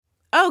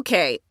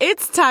Okay,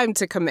 it's time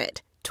to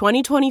commit.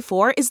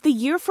 2024 is the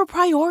year for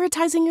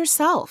prioritizing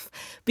yourself.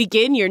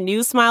 Begin your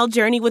new smile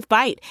journey with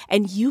Byte,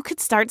 and you could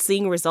start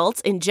seeing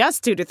results in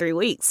just 2 to 3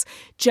 weeks.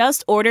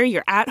 Just order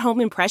your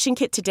at-home impression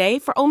kit today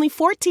for only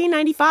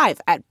 $14.95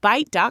 at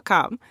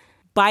Byte.com.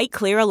 Byte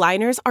Clear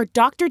aligners are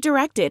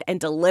doctor-directed and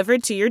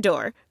delivered to your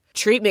door.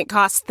 Treatment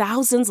costs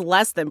thousands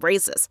less than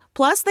braces.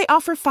 Plus, they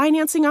offer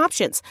financing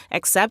options,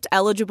 accept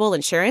eligible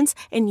insurance,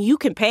 and you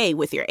can pay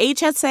with your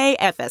HSA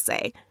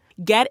FSA.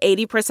 Get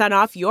 80%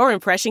 off your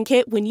impression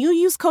kit when you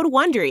use code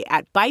WONDERY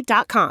at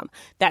Byte.com.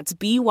 That's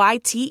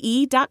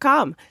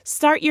BYTE.com.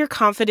 Start your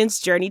confidence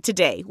journey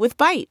today with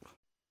Byte.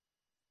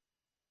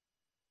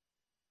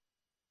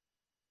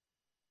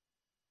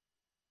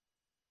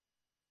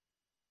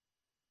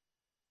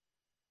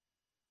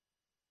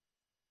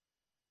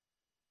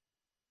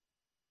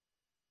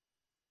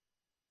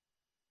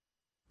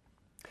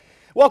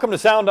 Welcome to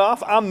Sound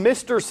Off. I'm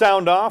Mr.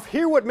 Sound Off.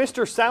 Hear what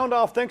Mr. Sound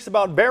Off thinks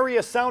about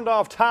various Sound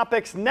Off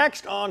topics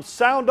next on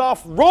Sound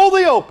Off. Roll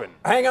the open.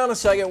 Hang on a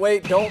second.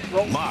 Wait, don't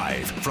roll.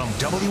 Live from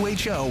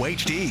WHO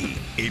HD,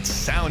 it's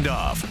Sound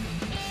Off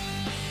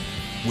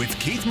with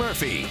Keith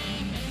Murphy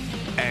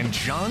and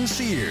John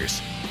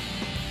Sears.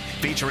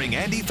 Featuring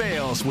Andy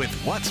Fales with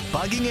What's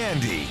Bugging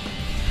Andy.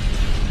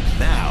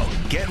 Now,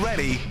 get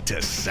ready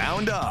to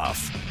sound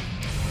off.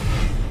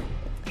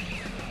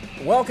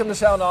 Welcome to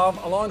Sound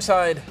Off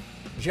alongside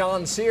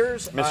John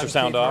Sears. Mr.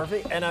 Sound Off.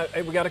 Murphy, and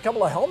we got a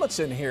couple of helmets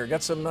in here.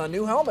 Got some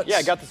new helmets. Yeah,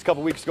 I got this a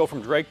couple weeks ago from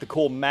Drake, the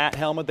cool matte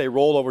helmet. They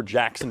rolled over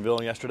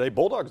Jacksonville yesterday.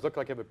 Bulldogs look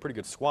like they have a pretty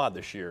good squad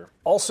this year.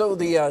 Also,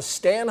 the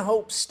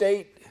Stanhope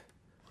State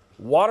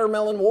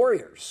Watermelon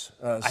Warriors.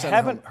 I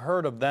haven't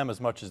heard of them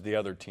as much as the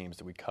other teams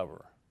that we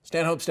cover.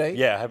 Stanhope State?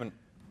 Yeah,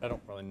 I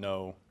don't really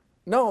know.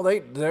 No, they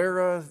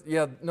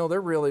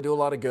really do a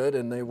lot of good,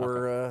 and they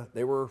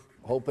were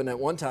hoping at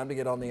one time to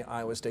get on the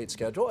Iowa State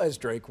schedule, as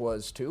Drake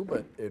was too,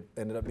 but it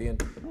ended up being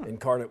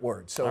Incarnate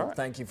Word. So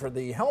Thank you for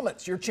the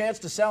helmets. Your chance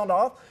to sound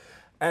off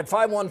at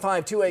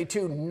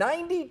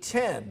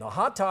 515-282-9010. The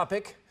hot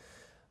topic: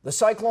 the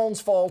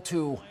Cyclones fall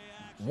to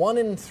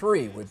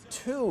 1-3 with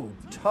 2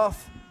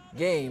 tough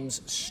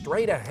games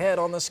straight ahead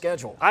on the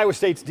schedule. Iowa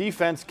State's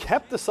defense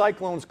kept the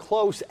Cyclones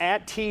close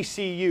at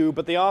TCU,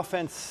 but the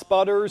offense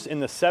sputters in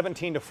the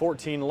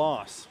 17-14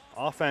 loss.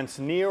 Offense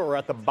near or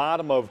at the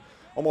bottom of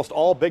almost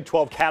all Big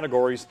 12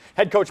 categories.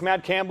 Head coach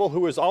Matt Campbell,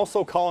 who is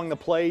also calling the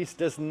plays,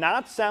 does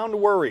not sound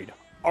worried.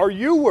 Are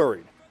you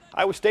worried?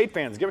 Iowa State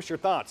fans, give us your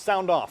thoughts.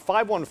 Sound off.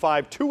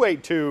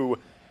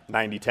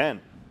 515-282-9010.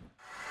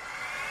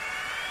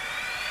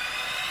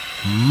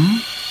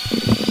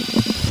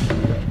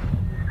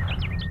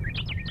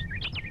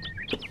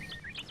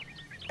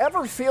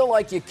 Ever feel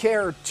like you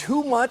care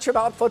too much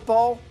about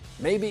football?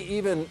 Maybe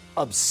even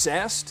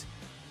obsessed?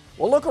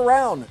 Well, look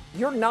around.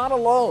 You're not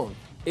alone.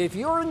 If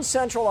you're in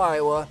Central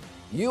Iowa,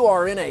 you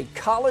are in a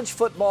college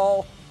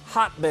football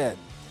hotbed.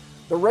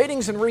 The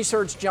ratings and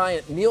research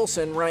giant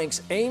Nielsen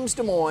ranks Ames,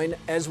 Des Moines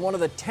as one of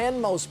the 10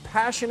 most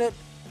passionate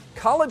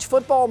college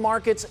football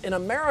markets in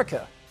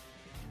America.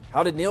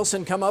 How did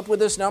Nielsen come up with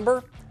this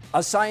number?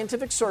 A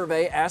scientific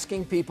survey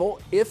asking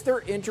people if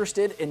they're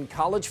interested in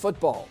college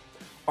football.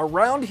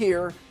 Around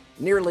here,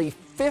 nearly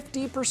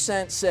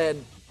 50%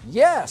 said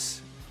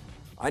yes.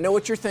 I know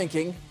what you're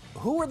thinking.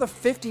 Who are the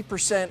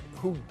 50%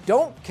 who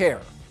don't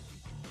care?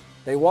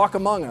 They walk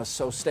among us,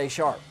 so stay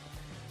sharp.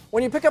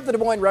 When you pick up the Des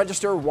Moines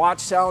Register, watch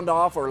Sound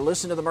Off, or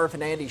listen to the Murph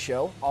and Andy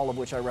Show, all of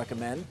which I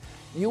recommend,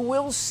 you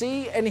will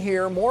see and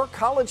hear more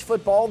college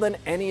football than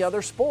any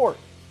other sport.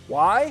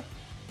 Why?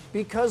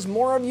 Because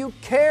more of you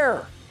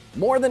care,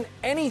 more than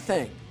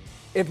anything.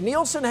 If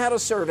Nielsen had a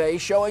survey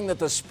showing that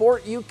the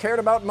sport you cared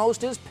about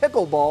most is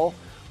pickleball,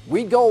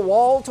 we'd go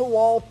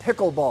wall-to-wall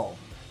pickleball.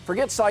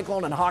 Forget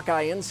Cyclone and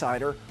Hawkeye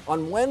Insider.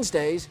 On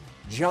Wednesdays,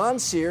 John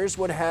Sears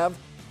would have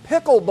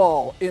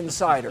Pickleball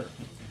Insider.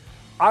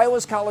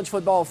 Iowa's college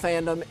football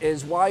fandom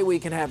is why we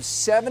can have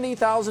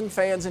 70,000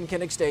 fans in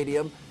Kinnick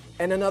Stadium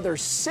and another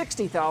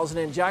 60,000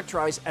 in Jack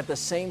Trice at the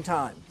same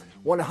time.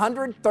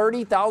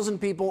 130,000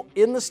 people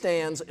in the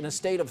stands in a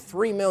state of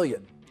 3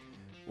 million.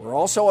 We're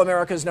also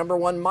America's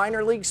 #1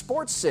 minor league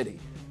sports city,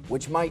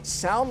 which might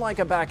sound like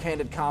a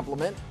backhanded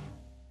compliment,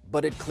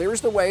 but it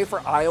clears the way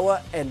for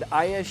Iowa and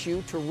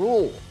ISU to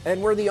rule.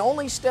 And we're the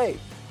only state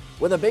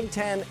with a Big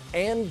 10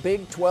 and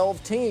Big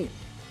 12 team.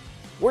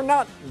 We're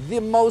not the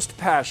most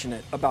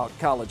passionate about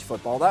college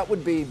football. That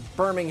would be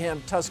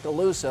Birmingham,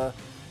 Tuscaloosa.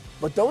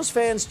 But those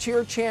fans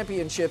cheer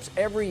championships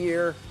every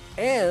year,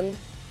 and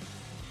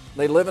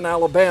they live in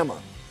Alabama.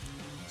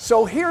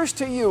 So here's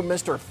to you,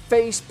 Mr.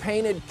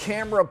 Face-painted,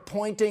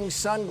 camera-pointing,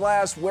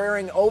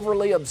 sunglass-wearing,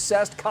 overly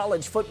obsessed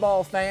college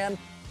football fan.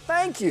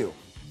 Thank you.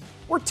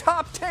 We're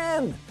top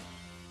 10.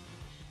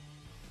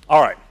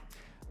 All right.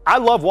 I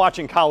love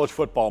watching college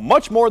football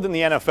much more than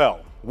the NFL.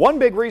 One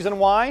big reason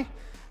why,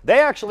 they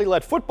actually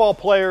let football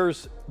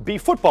players be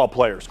football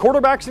players,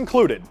 quarterbacks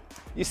included.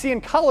 You see, in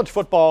college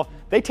football,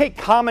 they take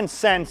common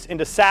sense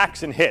into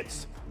sacks and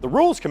hits. The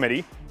Rules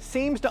Committee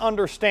seems to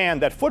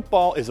understand that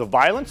football is a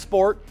violent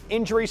sport,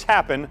 injuries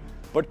happen,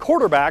 but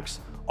quarterbacks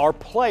are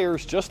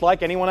players just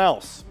like anyone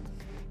else.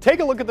 Take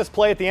a look at this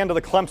play at the end of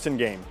the Clemson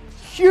game.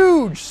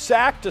 Huge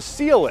sack to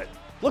seal it.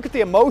 Look at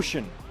the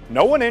emotion.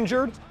 No one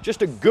injured,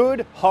 just a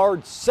good,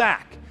 hard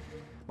sack.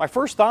 My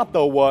first thought,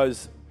 though,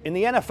 was in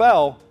the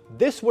NFL,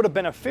 this would have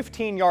been a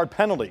 15-yard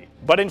penalty,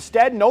 but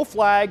instead, no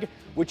flag,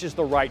 which is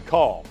the right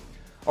call.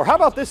 Or how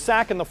about this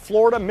sack in the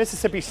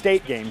Florida-Mississippi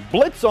State game?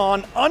 Blitz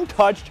on,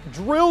 untouched,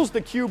 drills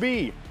the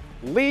QB.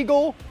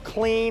 Legal,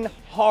 clean,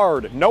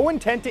 hard. No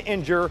intent to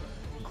injure.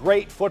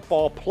 Great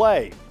football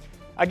play.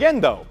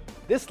 Again, though,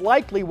 this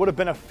likely would have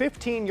been a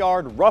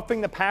 15-yard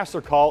roughing the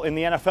passer call in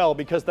the NFL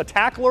because the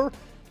tackler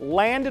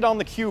landed on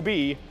the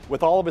QB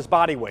with all of his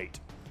body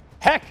weight.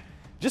 Heck,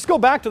 just go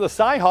back to the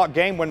Cyhawk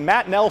game when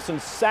Matt Nelson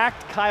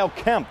sacked Kyle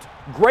Kemp.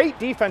 Great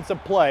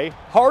defensive play,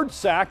 hard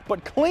sack,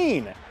 but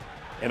clean.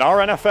 In our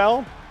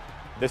NFL,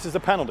 this is a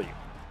penalty.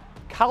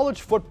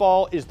 College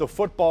football is the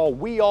football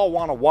we all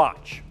want to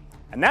watch.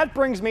 And that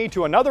brings me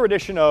to another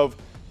edition of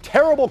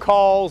Terrible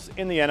Calls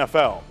in the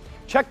NFL.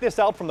 Check this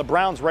out from the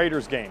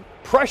Browns-Raiders game.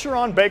 Pressure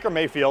on Baker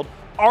Mayfield.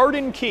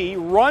 Arden Key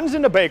runs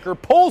into Baker,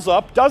 pulls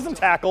up, doesn't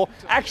tackle,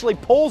 actually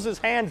pulls his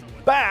hands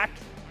back,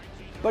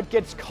 but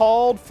gets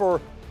called for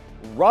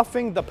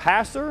roughing the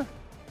passer?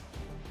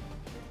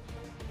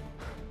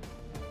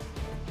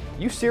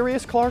 You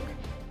serious, Clark?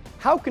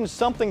 How can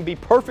something be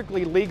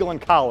perfectly legal in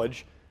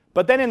college,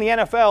 but then in the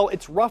NFL,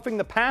 it's roughing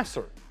the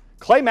passer?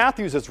 Clay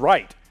Matthews is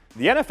right.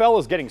 The NFL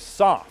is getting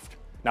soft.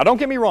 Now, don't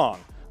get me wrong.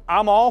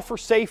 I'm all for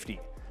safety,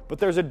 but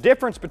there's a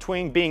difference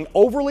between being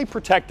overly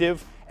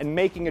protective and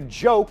making a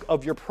joke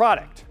of your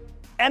product.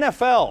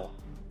 NFL,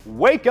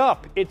 wake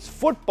up. It's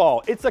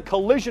football. It's a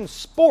collision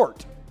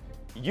sport.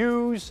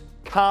 Use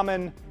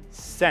common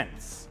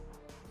sense.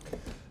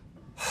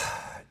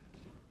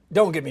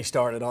 Don't get me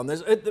started on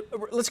this.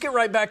 Let's get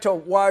right back to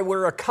why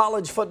we're a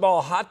college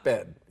football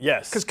hotbed.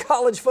 Yes. Because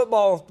college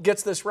football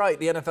gets this right.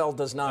 The NFL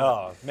does not.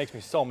 Oh, it makes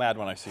me so mad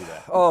when I see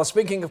that. Oh,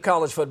 speaking of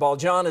college football,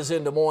 John is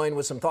in Des Moines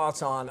with some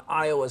thoughts on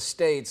Iowa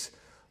State's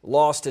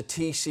loss to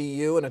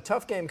TCU and a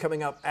tough game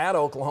coming up at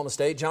Oklahoma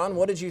State. John,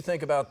 what did you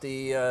think about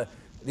the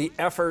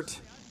effort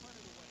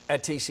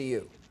at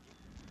TCU?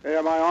 Hey,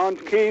 am I on,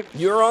 Keith?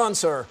 You're on,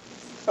 sir.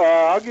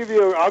 I'll give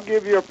you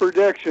a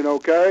prediction,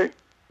 okay?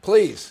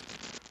 Please.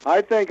 I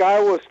think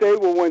Iowa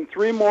State will win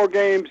 3 more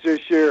games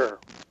this year.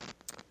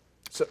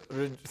 So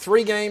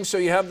 3 games, so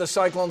you have the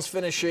Cyclones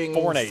finishing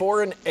 4 and 8.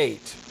 4 and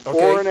 8. Okay.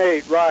 4 and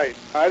 8, right.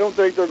 I don't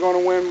think they're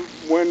going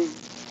to win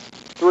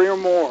 3 or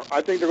more.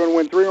 I think they're going to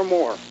win 3 or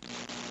more.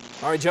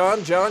 All right,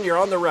 John, you're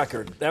on the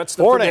record. That's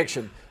the 4 and 8.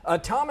 prediction.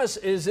 Thomas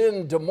is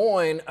in Des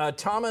Moines.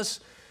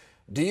 Thomas,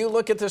 do you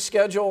look at the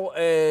schedule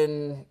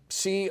and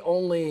see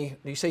only,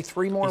 do you say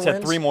 3 more wins? He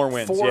said 3 more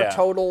wins, 4 yeah.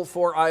 total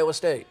for Iowa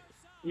State.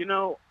 You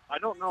know, I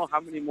don't know how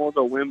many more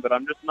they'll win, but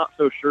I'm just not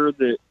so sure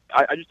that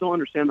I just don't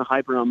understand the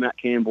hype around Matt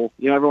Campbell.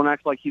 You know, everyone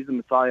acts like he's the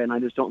Messiah, and I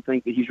just don't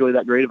think that he's really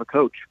that great of a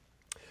coach.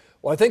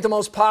 Well, I think the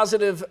most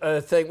positive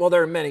thing, well,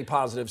 there are many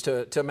positives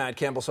to Matt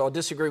Campbell, so I'll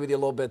disagree with you a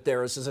little bit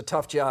there. This is a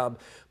tough job.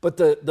 But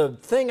the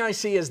thing I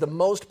see as the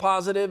most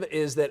positive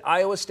is that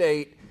Iowa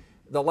State,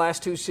 the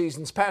past 2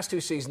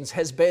 seasons,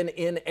 has been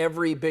in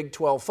every Big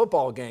 12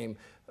 football game.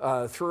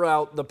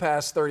 Throughout the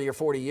past 30 or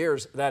 40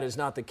 years, that is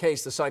not the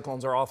case. The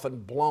Cyclones are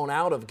often blown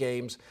out of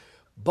games,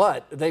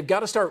 but they've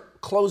got to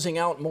start closing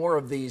out more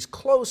of these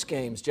close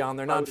games, John.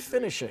 They're not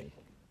finishing.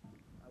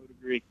 I would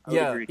agree.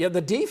 Yeah,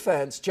 the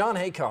defense, John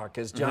Haycock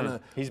has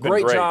done a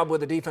great job with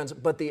the defense,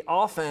 but the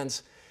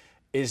offense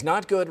is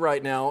not good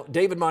right now.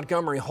 David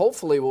Montgomery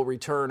hopefully will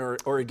return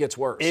or it gets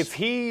worse. If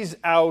he's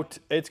out,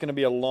 it's going to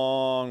be a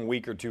long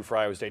week or 2 for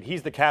Iowa State.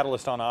 He's the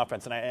catalyst on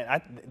offense,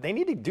 and they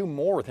need to do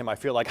more with him, I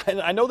feel like.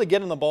 I know they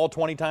get him the ball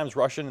 20 times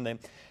rushing, and they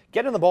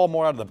get him the ball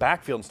more out of the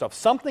backfield and stuff.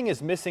 Something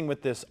is missing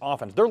with this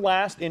offense. They're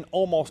last in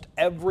almost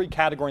every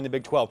category in the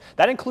Big 12.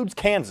 That includes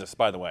Kansas,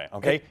 by the way,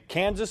 okay?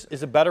 Kansas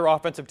is a better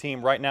offensive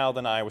team right now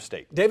than Iowa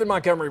State. David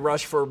Montgomery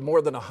rushed for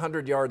more than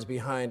 100 yards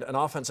behind an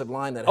offensive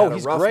line that had a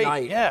rough great.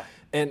 night. Yeah.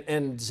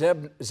 And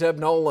Zeb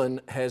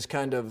Nolan has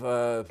kind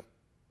of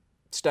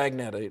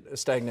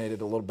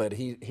stagnated a little bit.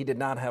 He did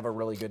not have a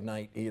really good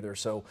night either.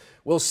 So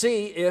we'll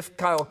see if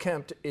Kyle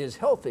Kemp is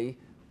healthy,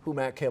 who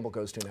Matt Campbell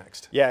goes to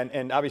next. Yeah,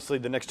 and obviously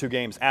the next 2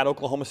 games at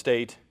Oklahoma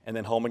State and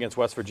then home against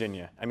West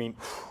Virginia. I mean,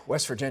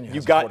 West Virginia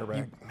has a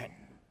quarterback.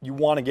 You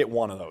want to get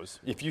one of those.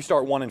 If you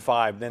start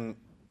 1-5, then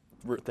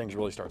things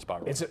really start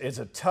spiraling. It's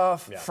a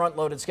tough,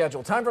 front-loaded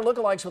schedule. Time for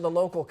lookalikes with a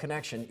local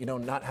connection. You know,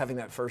 not having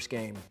that first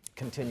game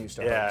continues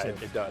to hurt, too.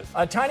 Yeah, it does.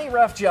 Tiny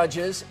Ref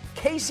judges.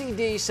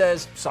 KCD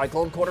says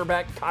Cyclone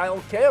quarterback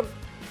Kyle Kemp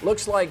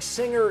looks like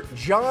singer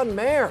John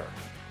Mayer.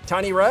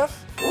 Tiny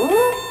Ref?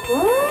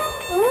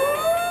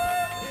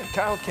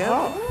 Kyle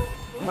Kemp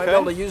might be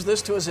able to use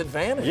this to his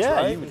advantage,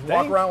 right? You would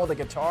Walk think. around with a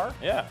guitar.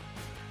 Yeah.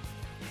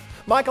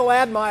 Michael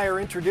Admire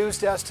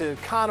introduced us to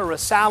Connor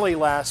Asali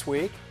last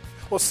week.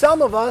 Well,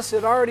 some of us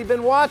had already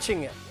been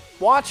watching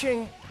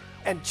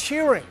and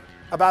cheering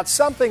about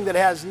something that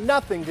has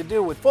nothing to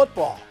do with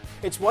football.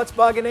 It's What's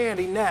Bugging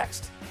Andy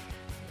next.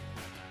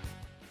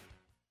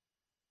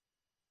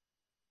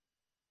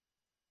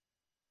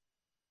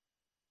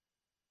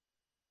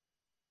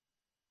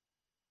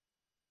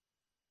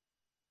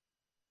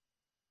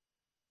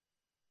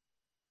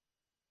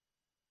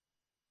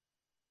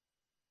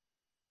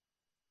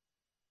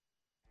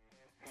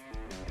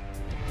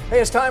 Hey,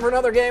 it's time for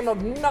another game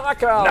of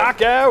Knockout.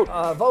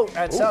 Knockout. Vote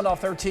at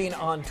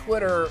SoundOFF13 on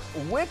Twitter.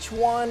 Which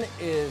one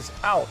is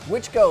out?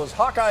 Which goes?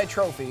 Hawkeye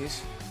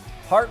trophies,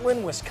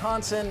 Heartland,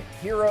 Wisconsin,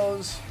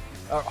 Heroes.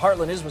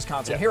 Heartland is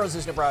Wisconsin. Yeah. Heroes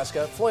is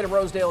Nebraska. Floyd of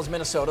Rosedale is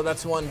Minnesota.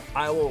 That's the one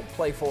I will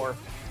play for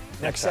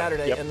next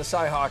Saturday. Yep. And the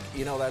Cyhawk,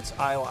 that's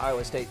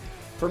Iowa State.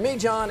 For me,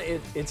 John,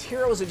 it's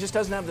Heroes. It just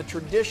doesn't have the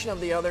tradition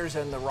of the others,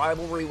 and the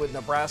rivalry with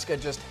Nebraska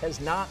just has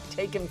not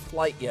taken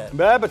flight yet.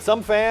 But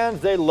some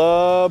fans, they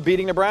love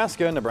beating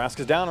Nebraska.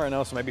 Nebraska's down right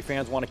now, so maybe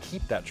fans want to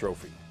keep that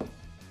trophy.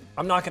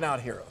 I'm knocking out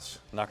Heroes.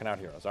 Knocking out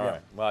Heroes. All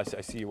right. Well, I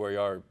see where you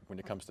are when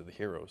it comes to the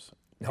heroes.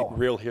 No. The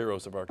real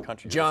heroes of our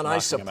country. John, I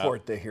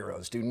support the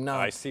Heroes. Do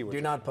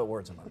not put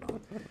words in my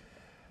mouth.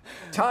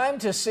 Time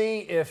to see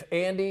if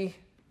Andy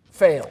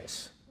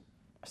fails.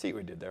 I see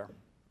what we did there.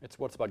 It's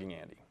what's bugging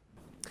Andy.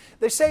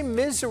 They say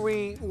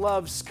misery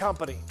loves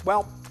company.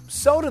 Well,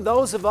 so do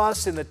those of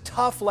us in the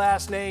Tough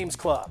Last Names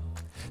Club.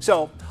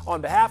 So,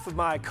 on behalf of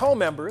my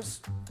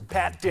co-members,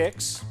 Pat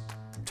Dix,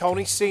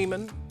 Tony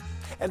Seaman,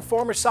 and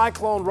former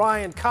Cyclone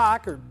Ryan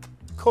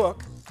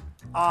Cook,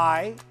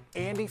 I,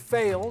 Andy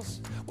Fales,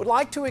 would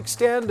like to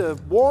extend a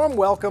warm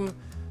welcome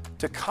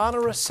to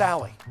Connor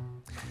Asali.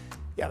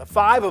 Yeah, the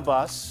five of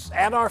us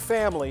and our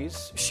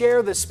families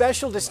share the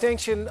special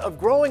distinction of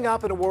growing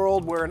up in a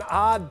world where an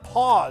odd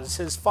pause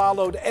has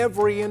followed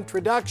every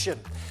introduction.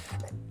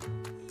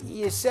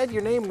 You said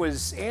your name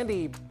was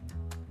Andy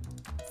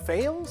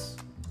Fales?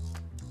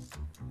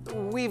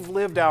 We've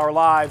lived our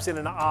lives in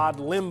an odd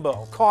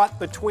limbo, caught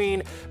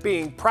between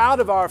being proud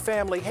of our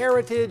family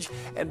heritage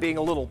and being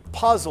a little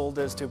puzzled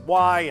as to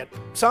why at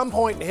some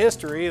point in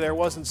history there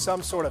wasn't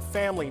some sort of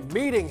family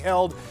meeting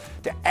held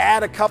to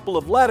add a couple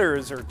of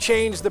letters or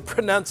change the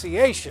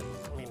pronunciation.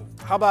 I mean,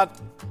 how about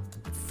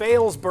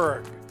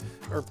Falesburg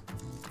or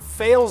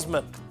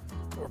Falesman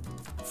or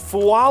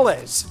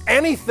Fuales?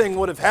 Anything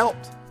would have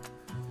helped.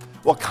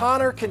 Well,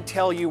 Connor can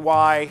tell you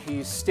why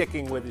he's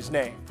sticking with his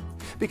name.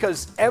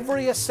 Because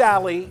every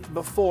Asali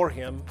before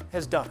him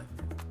has done it.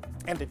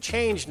 And to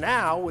change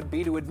now would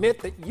be to admit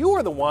that you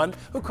are the one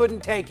who couldn't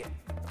take it.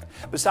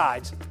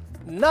 Besides,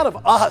 none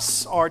of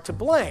us are to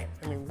blame.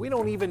 I mean, we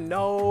don't even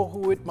know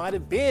who it might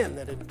have been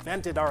that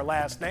invented our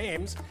last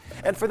names.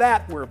 And for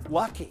that, we're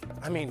lucky.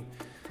 I mean,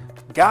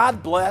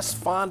 God bless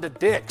Fonda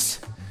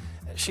Dix.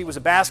 She was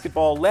a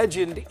basketball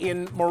legend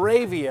in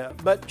Moravia,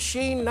 but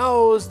she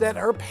knows that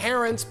her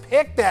parents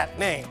picked that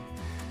name.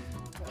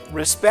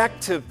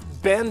 Respect to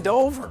bend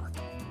over.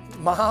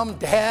 Mom,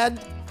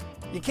 Dad,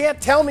 you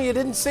can't tell me you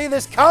didn't see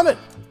this coming.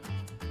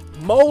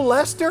 Mo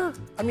Lester?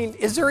 I mean,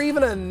 is there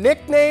even a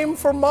nickname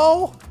for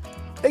Mo?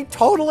 They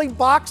totally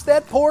boxed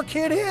that poor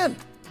kid in.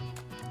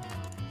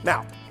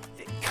 Now,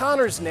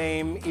 Connor's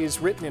name is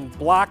written in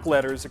block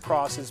letters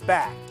across his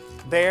back,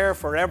 there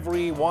for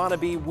every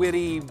wannabe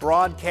witty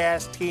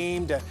broadcast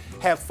team to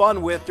have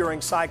fun with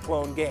during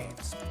Cyclone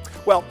games.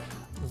 Well,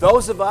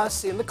 those of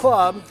us in the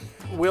club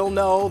will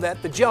know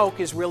that the joke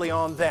is really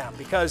on them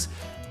because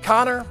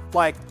Connor,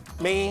 like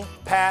me,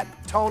 Pat,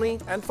 Tony,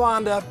 and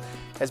Fonda,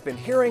 has been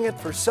hearing it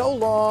for so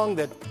long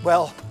that,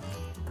 well,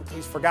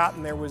 he's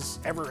forgotten there was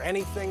ever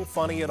anything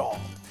funny at all.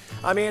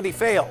 I'm Andy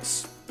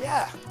Fales.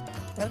 Yeah,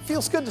 and it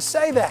feels good to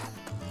say that.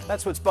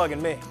 That's what's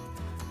bugging me.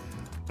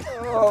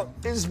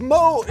 Is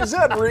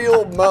that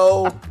real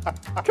Mo?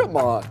 Come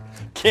on.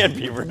 Can't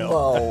be real.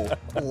 Mo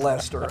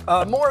Lester.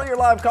 More of your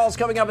live calls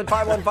coming up at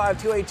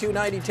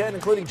 515-282-9010,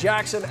 including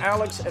Jackson,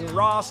 Alex, and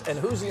Ross. And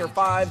who's in your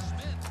five?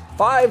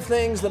 5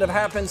 things that have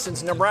happened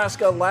since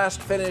Nebraska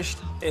last finished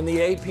in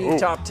the AP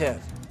Top 10.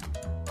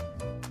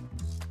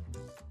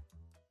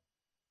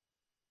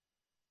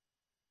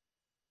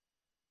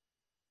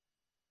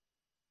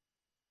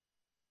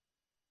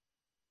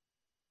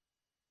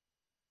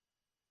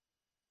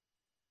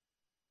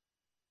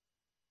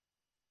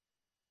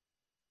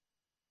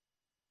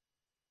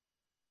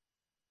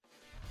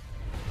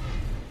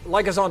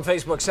 Like us on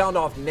Facebook,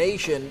 SoundOff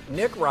Nation.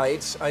 Nick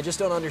writes, I just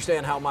don't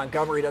understand how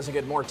Montgomery doesn't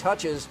get more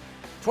touches.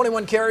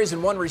 21 carries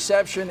and 1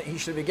 reception. He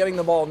should be getting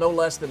the ball no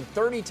less than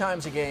 30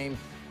 times a game.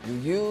 You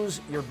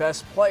use your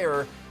best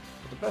player,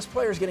 but the best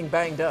player is getting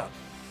banged up.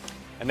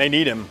 And they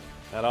need him.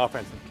 That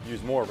offense could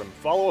use more of him.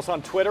 Follow us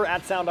on Twitter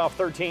at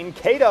SoundOff13.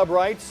 K-Dub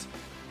writes,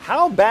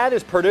 how bad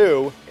is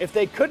Purdue if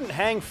they couldn't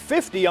hang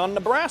 50 on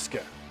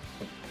Nebraska?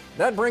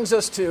 That brings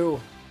us to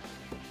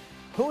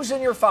who's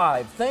in your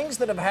 5 things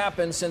that have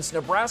happened since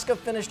Nebraska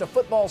finished a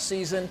football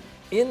season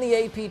in the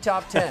AP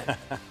Top 10.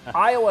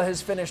 Iowa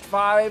has finished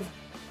 5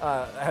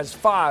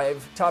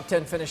 top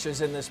 10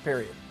 finishes in this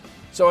period.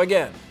 So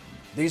again,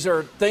 these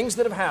are things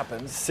that have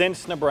happened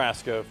since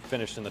Nebraska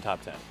finished in the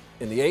top 10.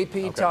 In the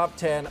AP Top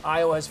 10,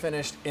 Iowa has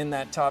finished in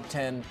that top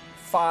 10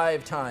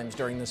 5 times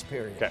during this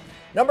period. Okay.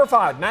 Number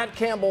 5, Matt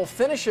Campbell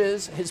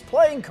finishes his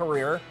playing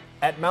career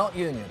at Mount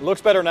Union.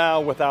 Looks better now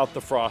without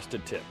the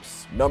frosted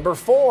tips. Number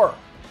 4,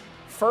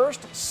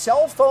 first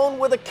cell phone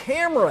with a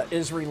camera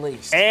is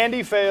released.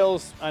 Andy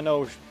Fales, I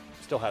know,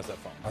 still has that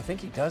phone. I think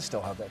he does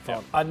still have that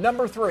phone.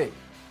 Number 3,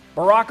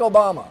 Barack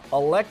Obama,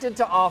 elected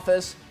to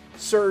office,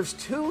 serves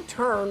 2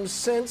 terms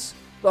since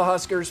the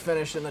Huskers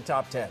finished in the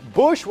top 10.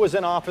 Bush was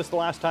in office the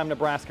last time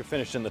Nebraska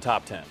finished in the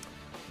top 10.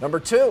 Number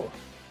 2,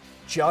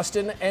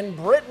 Justin and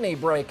Brittany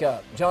break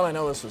up. John, I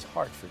know this was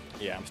hard for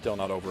you. Yeah, I'm still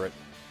not over it.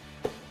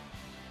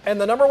 And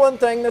the number one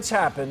thing that's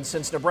happened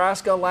since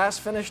Nebraska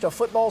last finished a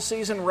football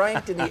season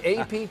ranked in the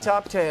AP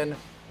top 10,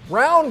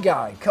 Round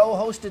Guy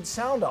co-hosted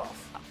SoundOFF.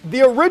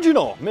 The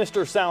original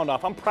Mr.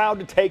 SoundOFF. I'm proud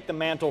to take the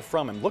mantle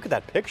from him. Look at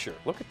that picture.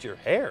 Look at your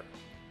hair.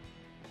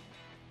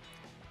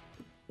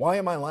 Why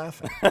am I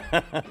laughing?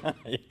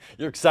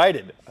 You're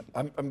excited.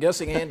 I'm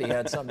guessing Andy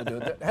had something to do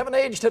with it. Haven't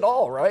aged at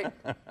all, right?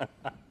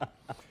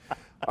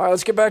 All right,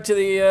 let's get back to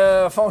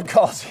the phone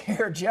calls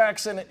here.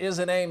 Jackson is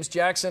in Ames.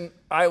 Jackson,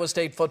 Iowa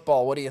State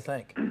football, what do you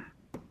think?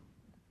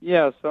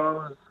 Yeah, so I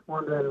was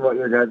wondering what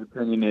your guys'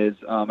 opinion is.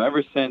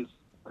 Ever since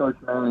Coach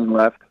Manning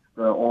left,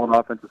 the old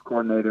offensive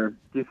coordinator,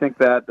 do you think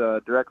that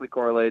directly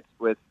correlates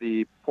with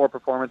the poor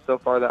performance so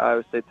far that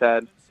Iowa State's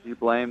had? Do you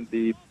blame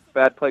the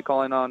bad play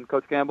calling on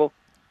Coach Campbell?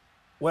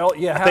 Well,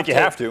 I think you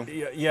have to.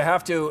 You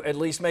have to at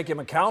least make him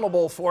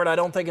accountable for it. I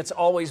don't think it's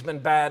always been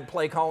bad.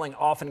 Play calling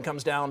often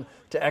comes down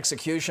to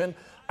execution.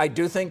 I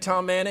do think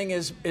Tom Manning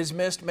is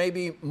missed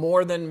maybe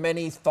more than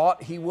many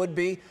thought he would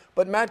be.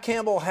 But Matt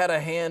Campbell had a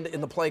hand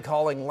in the play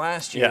calling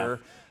last year,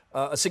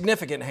 a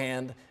significant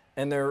hand,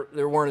 and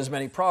there weren't as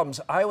many problems.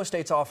 Iowa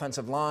State's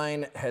offensive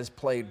line has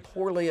played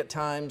poorly at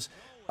times.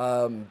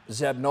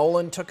 Zeb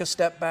Nolan took a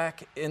step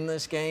back in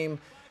this game.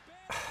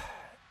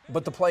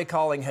 But the play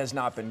calling has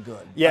not been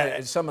good. Yeah.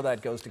 Some of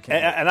that goes to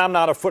Campbell. And I'm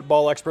not a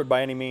football expert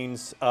by any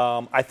means.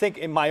 I think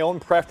in my own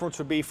preference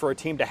would be for a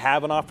team to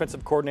have an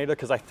offensive coordinator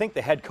because I think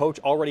the head coach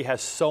already has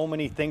so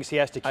many things he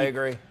has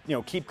to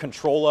keep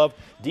control of.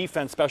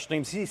 Defense, special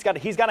teams. He's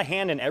got a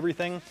hand in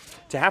everything.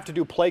 To have to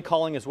do play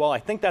calling as well, I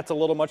think that's a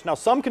little much. Now,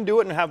 some can do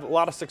it and have a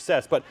lot of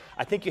success, but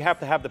I think you have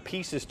to have the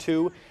pieces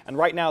too. And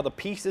right now, the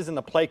pieces and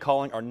the play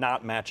calling are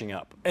not matching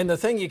up. And the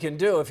thing you can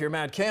do, if you're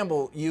Matt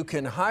Campbell, you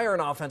can hire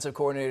an offensive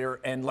coordinator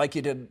and, like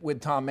you did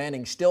with Tom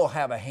Manning, still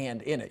have a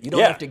hand in it. You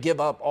don't have to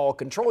give up all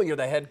control. You're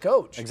the head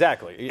coach.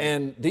 Exactly.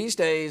 And these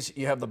days,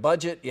 you have the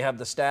budget, you have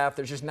the staff.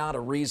 There's just not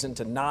a reason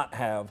to not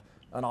have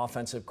an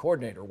offensive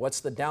coordinator.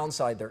 What's the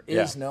downside? There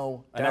is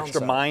no downside. An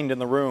extra mind in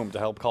the room to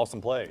help call some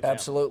plays.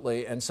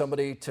 Absolutely. And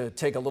somebody to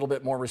take a little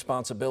bit more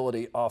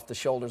responsibility off the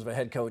shoulders of a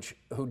head coach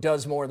who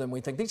does more than we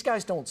think. These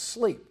guys don't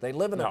sleep. They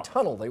live in a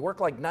tunnel. They work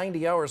like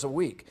 90 hours a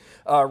week.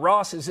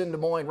 Ross is in Des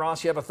Moines.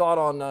 Ross, you have a thought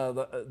on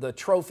the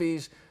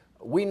trophies?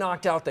 We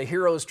knocked out the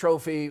Heroes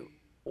Trophy.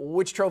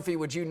 Which trophy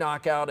would you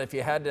knock out if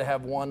you had to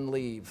have one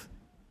leave?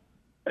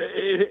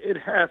 It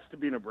has to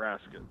be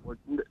Nebraska.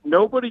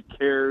 Nobody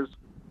cares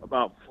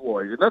about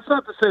Floyd. And that's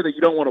not to say that you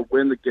don't want to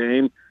win the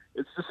game.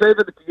 It's to say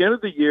that at the end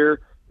of the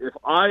year, if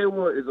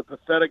Iowa is a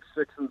pathetic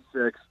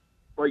 6-6,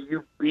 but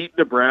you beat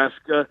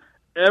Nebraska,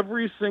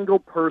 every single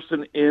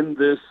person in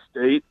this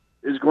state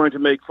is going to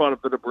make fun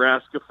of the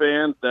Nebraska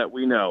fan that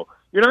we know.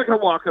 You're not going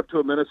to walk up to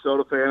a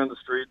Minnesota fan in the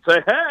street and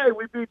say, hey,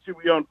 we beat you,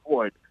 we own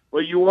Floyd.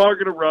 Well, you are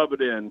going to rub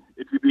it in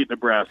if you beat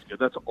Nebraska.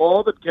 That's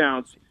all that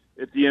counts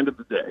at the end of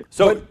the day.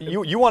 So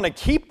you want to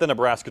keep the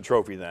Nebraska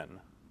trophy then?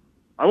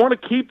 I want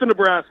to keep the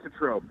Nebraska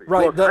trophy.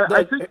 Right. Look,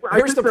 I think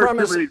the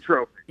premise.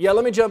 Trophy. Yeah,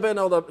 let me jump in.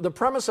 The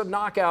premise of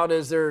knockout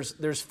is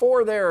there's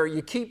 4 there.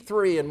 You keep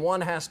 3, and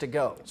 1 has to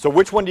go. So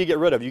which one do you get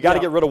rid of? You got to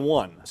get rid of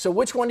 1. So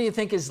which one do you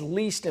think is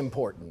least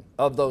important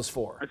of those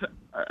 4?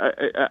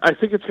 I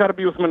think it's got to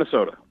be with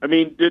Minnesota. I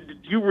mean,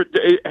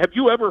 have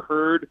you ever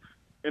heard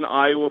an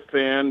Iowa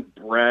fan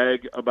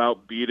brag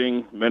about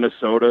beating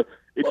Minnesota?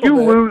 If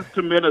you lose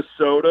to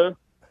Minnesota,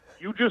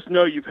 you just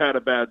know you've had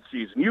a bad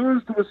season. You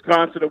lose to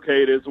Wisconsin,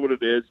 okay, it is what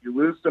it is. You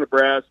lose to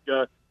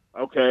Nebraska,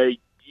 okay,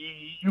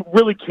 you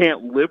really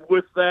can't live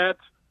with that.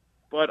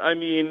 But, I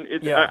mean,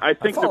 I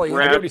think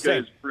Nebraska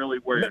is really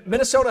where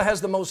Minnesota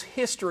has the most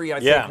history, I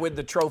think, with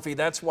the trophy.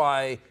 That's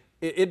why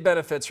it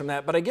benefits from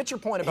that. But I get your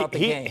point about the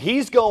game.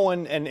 He's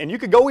going, and you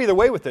could go either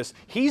way with this.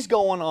 He's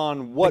going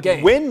on what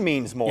win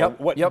means more,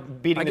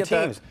 beating the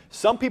teams. That.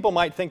 Some people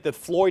might think that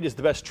Floyd is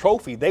the best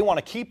trophy. They want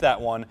to keep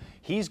that one.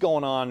 He's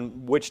going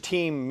on which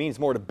team means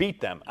more to beat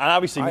them. And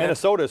obviously,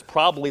 Minnesota is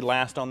probably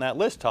last on that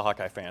list to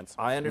Hawkeye fans.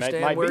 I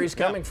understand where he's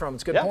coming from.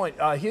 It's a good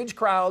point. Huge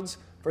crowds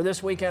for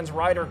this weekend's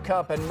Ryder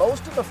Cup, and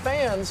most of the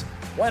fans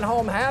went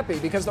home happy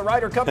because the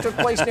Ryder Cup took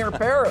place near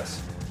Paris.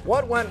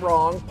 What went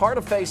wrong? Part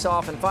of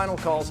Face-Off and final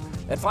calls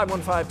at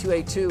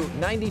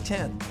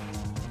 515-282-9010.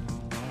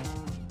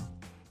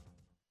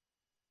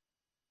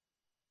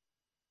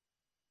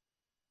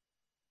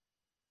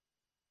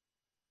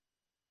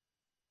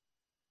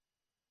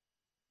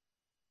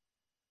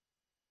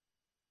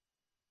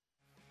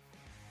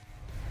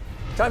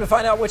 Time to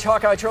find out which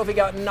Hawkeye trophy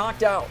got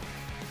knocked out.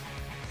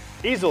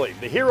 Easily,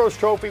 the Heroes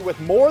Trophy with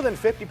more than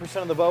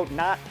 50% of the vote,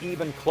 not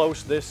even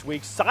close this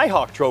week.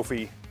 Cy-Hawk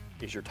Trophy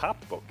is your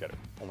top vote getter,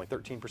 only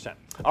 13%.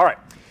 All right,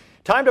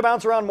 time to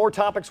bounce around more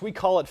topics. We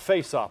call it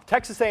Face-Off.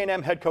 Texas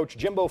A&M head coach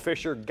Jimbo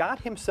Fisher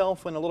got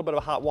himself in a little bit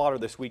of hot water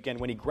this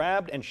weekend when he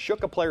grabbed and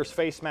shook a player's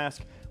face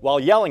mask while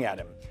yelling at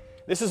him.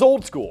 This is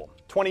old school.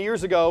 20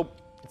 years ago,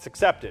 It's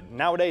accepted.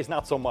 Nowadays,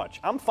 not so much.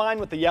 I'm fine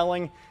with the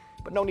yelling,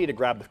 but no need to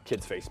grab the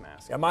kid's face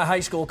mask. Yeah, my high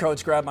school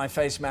coach grabbed my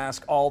face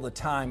mask all the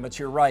time, but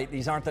you're right.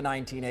 These aren't the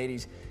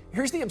 1980s.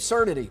 Here's the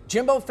absurdity.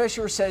 Jimbo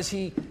Fisher says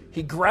he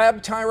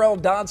grabbed Tyrell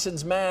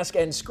Dodson's mask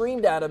and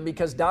screamed at him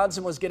because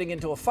Dodson was getting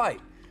into a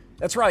fight.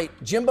 That's right.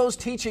 Jimbo's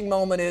teaching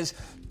moment is,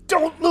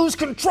 don't lose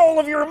control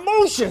of your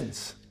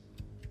emotions.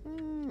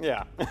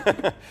 Yeah.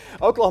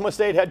 Oklahoma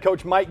State head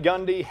coach Mike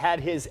Gundy had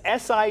his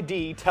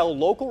SID tell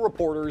local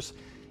reporters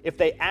if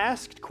they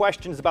asked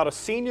questions about a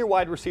senior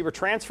wide receiver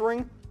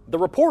transferring, the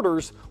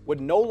reporters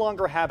would no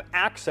longer have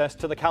access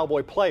to the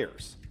Cowboy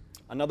players.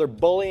 Another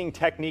bullying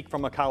technique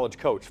from a college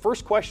coach.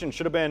 First question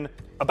should have been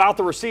about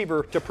the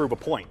receiver to prove a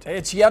point.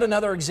 It's yet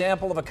another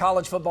example of a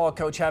college football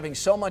coach having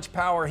so much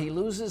power he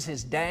loses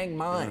his dang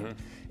mind. Mm-hmm.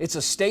 It's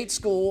a state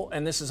school,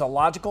 and this is a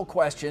logical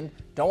question.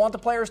 Don't want the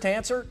players to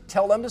answer?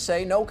 Tell them to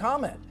say no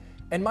comment.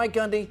 And Mike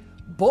Gundy,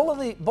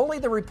 bully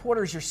the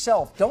reporters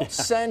yourself. Don't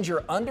send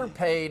your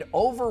underpaid,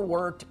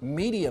 overworked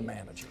media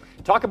manager.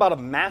 Talk about a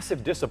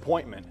massive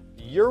disappointment.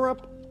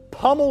 Europe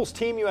pummels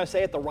Team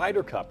USA at the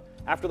Ryder Cup.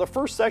 After the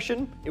first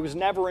session, it was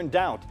never in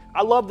doubt.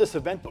 I love this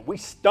event, but we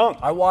stunk.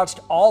 I watched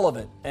all of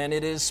it, and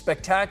it is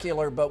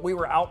spectacular, but we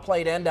were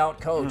outplayed and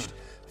outcoached.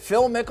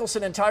 Phil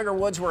Mickelson and Tiger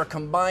Woods were a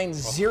combined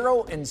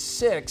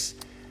 0-6.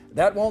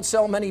 That won't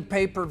sell many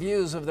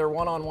pay-per-views of their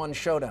one-on-one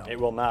showdown. It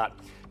will not.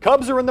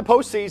 Cubs are in the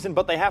postseason,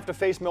 but they have to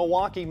face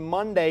Milwaukee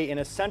Monday in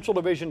a Central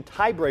Division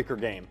tiebreaker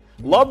game.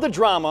 Love the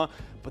drama,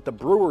 but the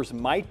Brewers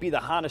might be the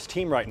hottest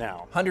team right now.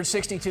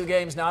 162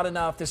 games, not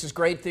enough. This is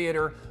great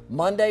theater.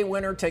 Monday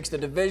winner takes the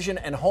division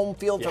and home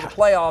field for the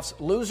playoffs.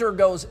 Loser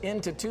goes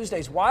into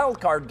Tuesday's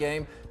wild card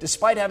game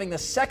despite having the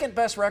second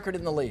best record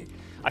in the league.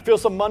 I feel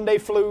some Monday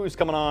flus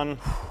coming on.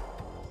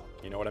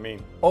 You know what I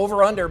mean?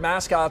 Over-under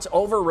mascots,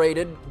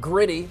 overrated.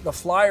 Gritty, the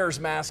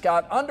Flyers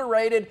mascot.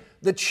 Underrated,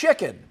 the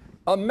Chicken,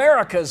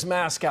 America's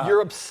mascot.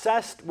 You're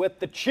obsessed with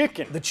the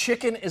chicken. The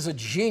chicken is a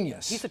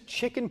genius. He's a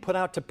chicken put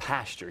out to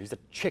pasture. He's a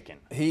chicken.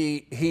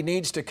 He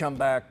needs to come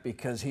back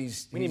because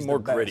he's need more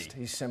the Gritty. best.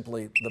 He's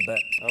simply the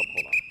best. Oh,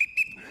 hold on.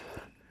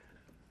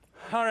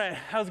 All right,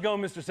 how's it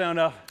going, Mr.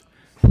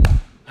 SoundOFF?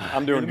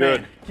 I'm doing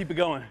good. Keep it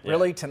going.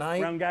 Really,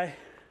 tonight? Round guy.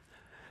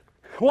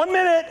 1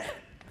 minute.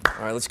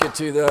 All right, let's get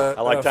to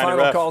the final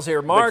ref. calls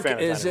here. Mark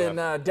is in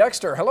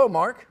Dexter. Hello,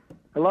 Mark.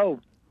 Hello.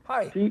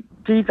 Hi.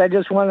 Keith, I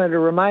just wanted to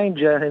remind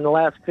you, in the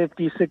last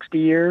 50, 60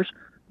 years,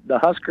 the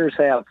Huskers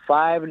have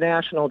 5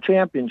 national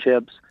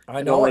championships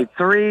and only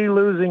 3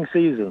 losing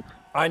seasons.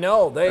 I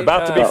know. They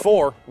about to be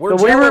 4. We're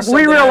jealous of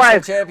the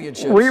national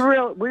championships.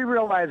 We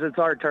realize it's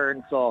our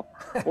turn, so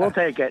we'll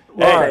take it.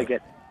 We'll take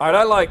it. All right,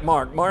 I like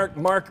Mark.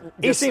 Mark.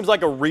 He seems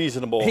like a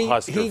reasonable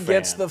Husker fan. He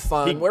gets the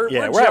fun. We're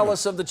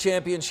jealous of the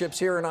championships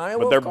here in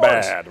Iowa. But they're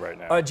bad right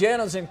now.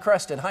 Jana's in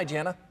Creston. Hi,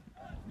 Jana.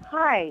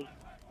 Hi.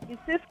 Is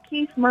this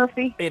Keith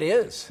Murphy? It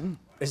is.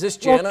 Is this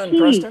Jana in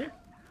Creston?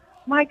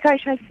 My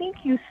gosh, I think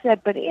you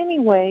said, but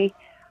anyway,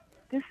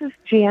 this is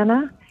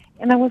Jana,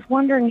 and I was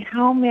wondering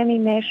how many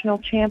national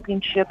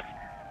championships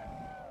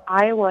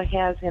Iowa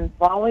has in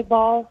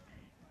volleyball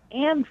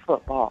and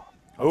football.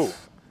 Oh.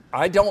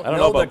 I don't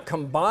know the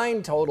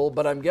combined total,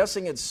 but I'm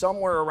guessing it's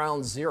somewhere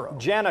around 0.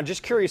 Jana,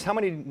 just curious, how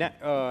many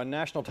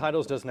national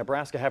titles does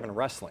Nebraska have in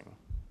wrestling?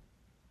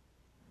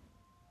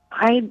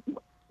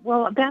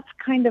 Well, that's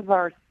kind of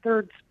our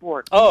third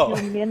sport. Oh.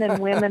 We do men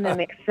and women and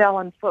excel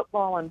in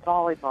football and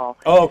volleyball.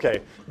 Oh,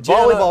 okay.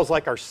 Volleyball is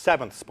like our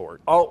 7th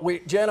sport.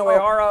 Jana, we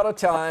are out of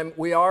time.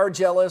 We are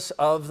jealous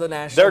of the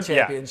national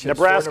championships.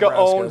 Nebraska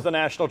owns the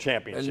national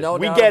championship. No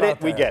we doubt get about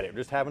it. We that. get it.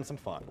 We're just having some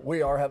fun.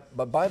 We are.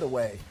 But by the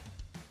way,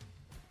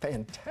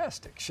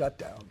 fantastic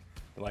shutdown.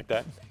 You like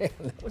that? Man,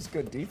 that was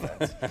good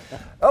defense.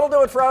 That'll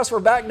do it for us. We're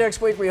back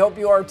next week. We hope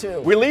you are too.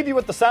 We leave you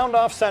with the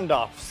SoundOFF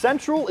send-off.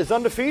 Central is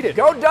undefeated.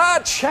 Go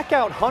Dutch! Check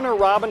out Hunter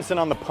Robinson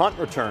on the punt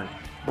return.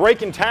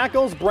 Breaking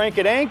tackles,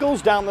 breaking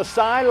ankles, down the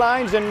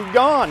sidelines, and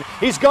gone.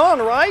 He's gone,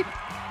 right?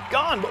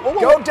 Gone.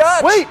 Go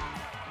Dutch! Wait!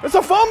 It's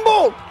a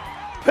fumble!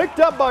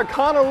 Picked up by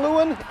Connor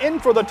Lewin, in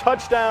for the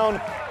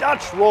touchdown.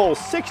 Dutch rolls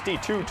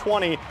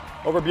 62-20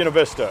 over Buena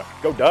Vista.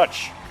 Go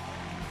Dutch!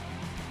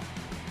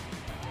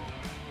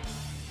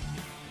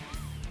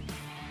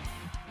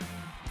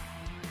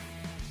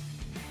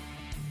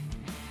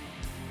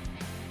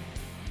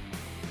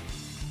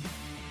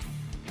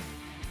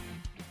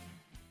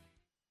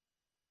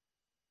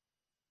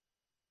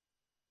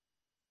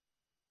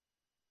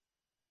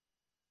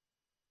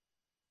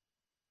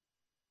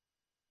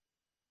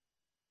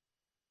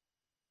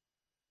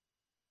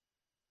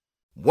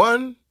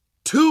 One,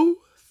 2,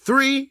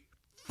 3,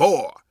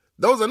 4.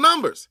 Those are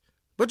numbers.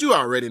 But you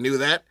already knew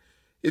that.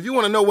 If you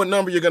want to know what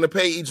number you're going to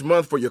pay each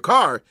month for your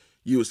car,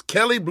 use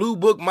Kelley Blue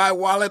Book My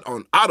Wallet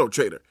on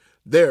AutoTrader.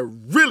 They're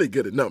really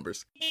good at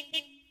numbers.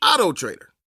 AutoTrader.